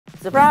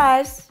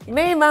Surprise!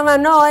 Me, Mama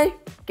Noi.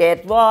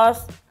 Get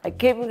was. I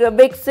keep a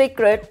big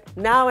secret.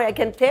 Now I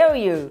can tell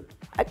you.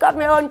 I got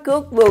my own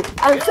cookbook.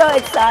 I'm so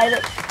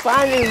excited.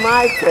 Finally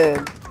my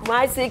turn.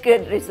 My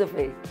secret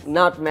recipe.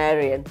 Not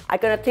Marion. I'm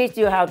gonna teach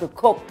you how to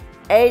cook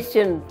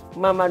Asian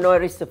Mama Noi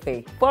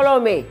recipe.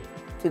 Follow me.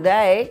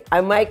 Today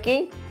I'm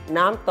making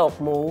Nam Tok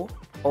Mu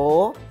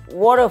or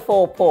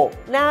waterfall pork.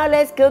 Now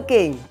let's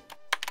cooking.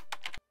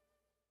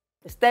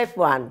 Step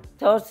 1.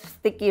 Toast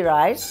sticky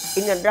rice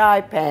in a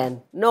dry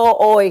pan. No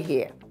oil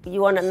here.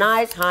 You want a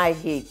nice high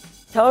heat.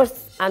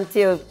 Toast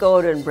until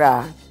golden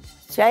brown.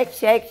 Shake,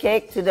 shake,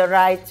 shake to the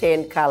right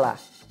change color.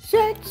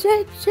 Shake,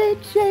 shake,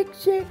 shake, shake,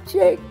 shake,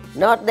 shake.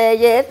 Not there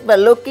yet, but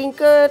looking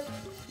good.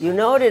 You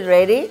know it's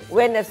ready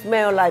when it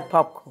smells like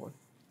popcorn.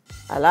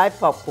 I like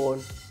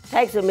popcorn.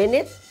 Takes a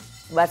minute,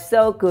 but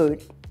so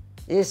good.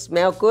 It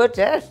smells good,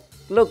 huh?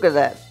 Look at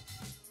that.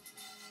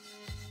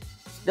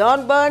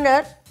 Don't burn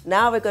it.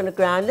 Now we're going to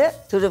grind it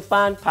to the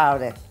fine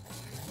powder.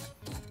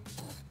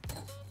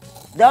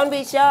 Don't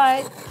be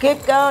shy.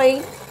 Keep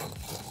going.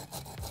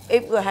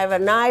 It will have a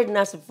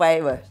nice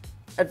flavor.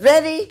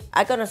 Ready?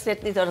 I'm going to set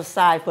this on the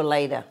side for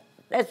later.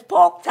 That's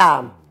pork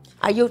time.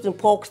 I'm using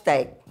pork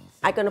steak.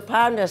 I'm going to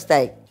pound the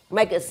steak.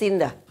 Make it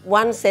cinder,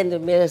 1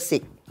 centimeter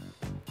thick.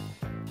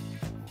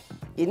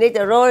 You need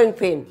a rolling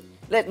pin.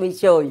 Let me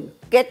show you.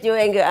 Get your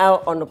anger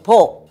out on the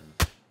pork.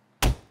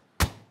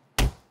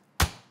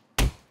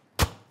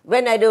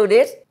 When I do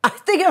this, I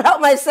think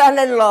about my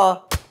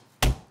son-in-law.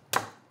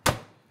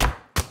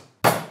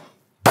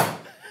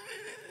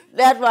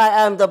 That's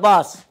why I'm the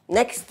boss.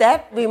 Next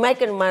step, we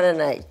make a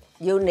marinade.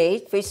 You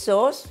need fish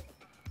sauce,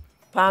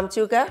 palm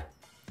sugar,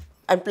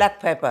 and black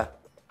pepper.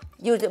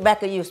 Use the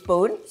back of your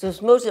spoon to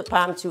smooth the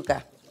palm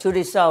sugar to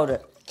dissolve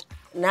it.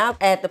 Now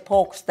add the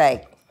pork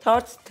steak.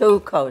 Toss 2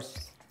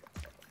 coats.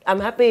 I'm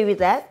happy with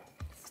that.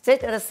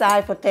 Set it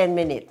aside for 10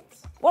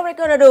 minutes. What are we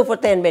gonna do for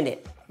 10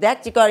 minutes?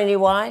 That you got any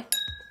why?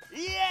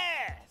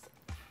 Yes!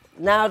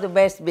 Now the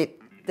best bit,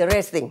 the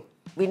resting.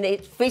 We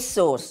need fish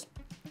sauce,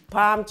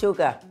 palm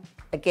sugar.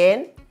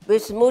 Again, we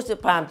smooth the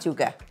palm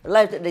sugar,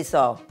 let it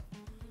dissolve.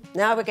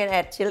 Now we can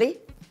add chili,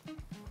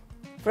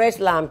 fresh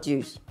lime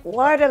juice.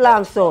 Why the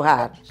lime so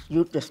hard?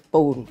 Use the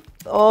spoon.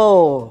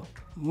 Oh,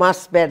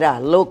 much better.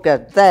 Look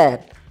at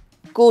that.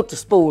 Good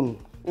spoon.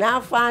 Now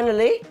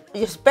finally,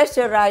 your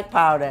special rice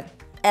powder.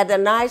 Add a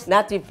nice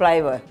nutty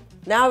flavor.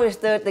 Now we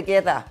stir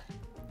together.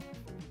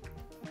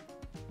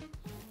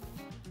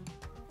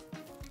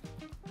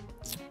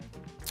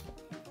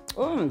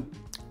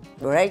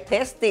 Very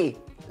tasty.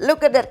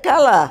 Look at that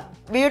color.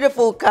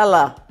 Beautiful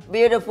color,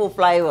 beautiful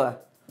flavor.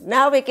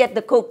 Now we get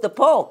to cook the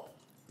pork.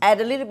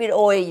 Add a little bit of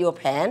oil in your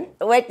pan.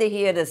 Wait to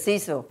hear the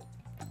sizzle.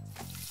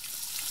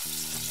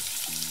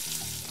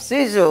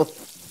 Sizzle.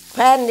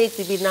 Pan needs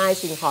to be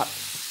nice and hot.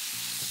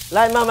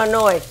 Like Mama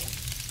Noi.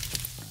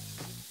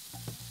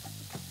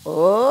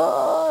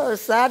 Oh,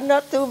 sound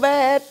not too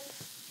bad.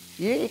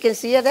 You can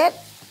see that?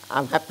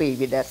 I'm happy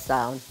with that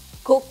sound.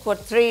 Cook for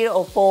 3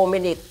 or 4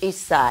 minutes each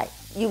side.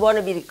 You want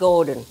to be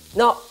golden,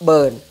 not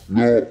burn.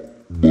 Not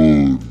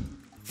burn.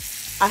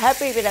 I'm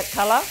happy with that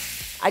color.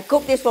 I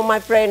cook this for my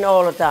friend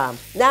all the time.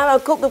 Now I'll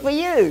cook it for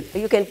you.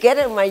 You can get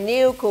it in my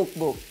new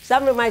cookbook.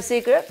 Some of my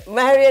secrets,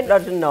 Marion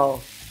doesn't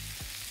know.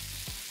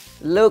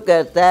 Look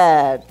at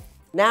that.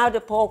 Now the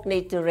pork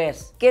needs to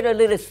rest. Get a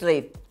little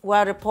sleep.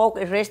 While the pork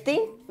is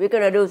resting, we're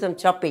gonna do some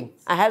chopping.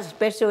 I have a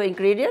special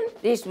ingredient.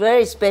 This is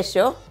very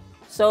special.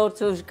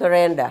 Salted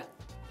coriander.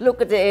 Look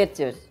at the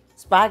edges.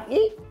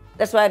 Sparky.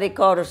 That's why they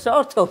call it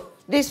soto.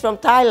 This from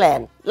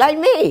Thailand. Like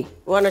me.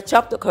 Wanna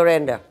chop the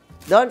coriander.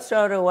 Don't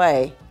throw it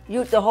away.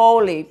 Use the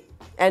whole leaf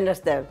and the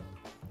stem.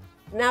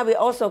 Now we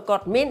also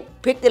got mint.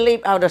 Pick the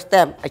leaf out of the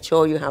stem. I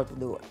show you how to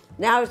do it.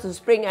 Now it's the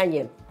spring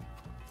onion.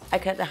 I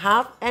cut the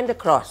half and the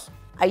cross.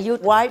 I use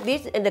white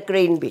bit and the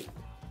green bit.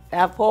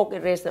 Our pork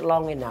is rested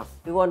long enough.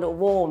 We want it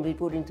warm, we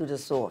put into the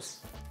sauce.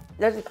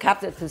 Then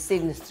cut it to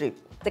thin strip.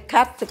 The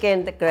cut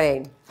again the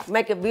grain.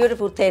 Make a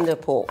beautiful tender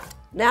pork.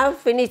 Now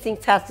finishing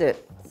touch.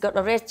 Got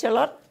a red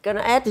shallot.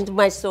 Gonna add into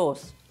my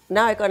sauce.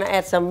 Now I'm gonna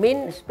add some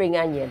mint, spring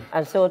onion,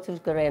 and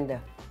salted coriander.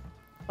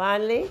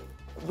 Finally,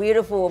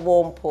 beautiful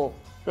warm pork.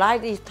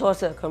 Like these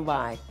toasted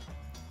combined.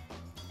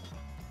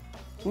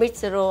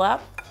 Mix it all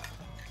up.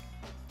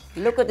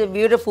 Look at the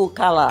beautiful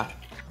color.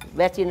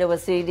 Bet you never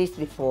see this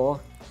before.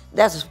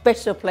 That's a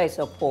special place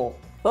of pork.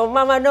 From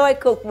Mama Noi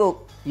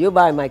cookbook. You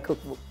buy my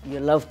cookbook. You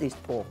love this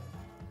pork.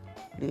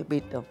 A little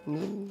bit of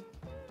mint.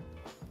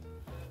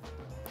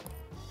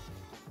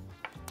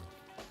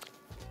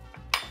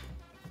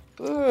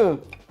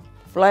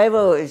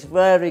 Flavor is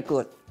very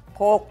good.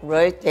 Pork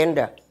very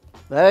tender.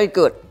 Very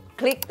good.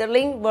 Click the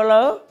link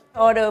below.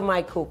 Order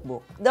my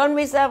cookbook. Don't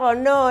miss out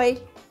on Noi.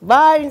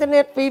 Bye,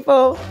 Internet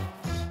people.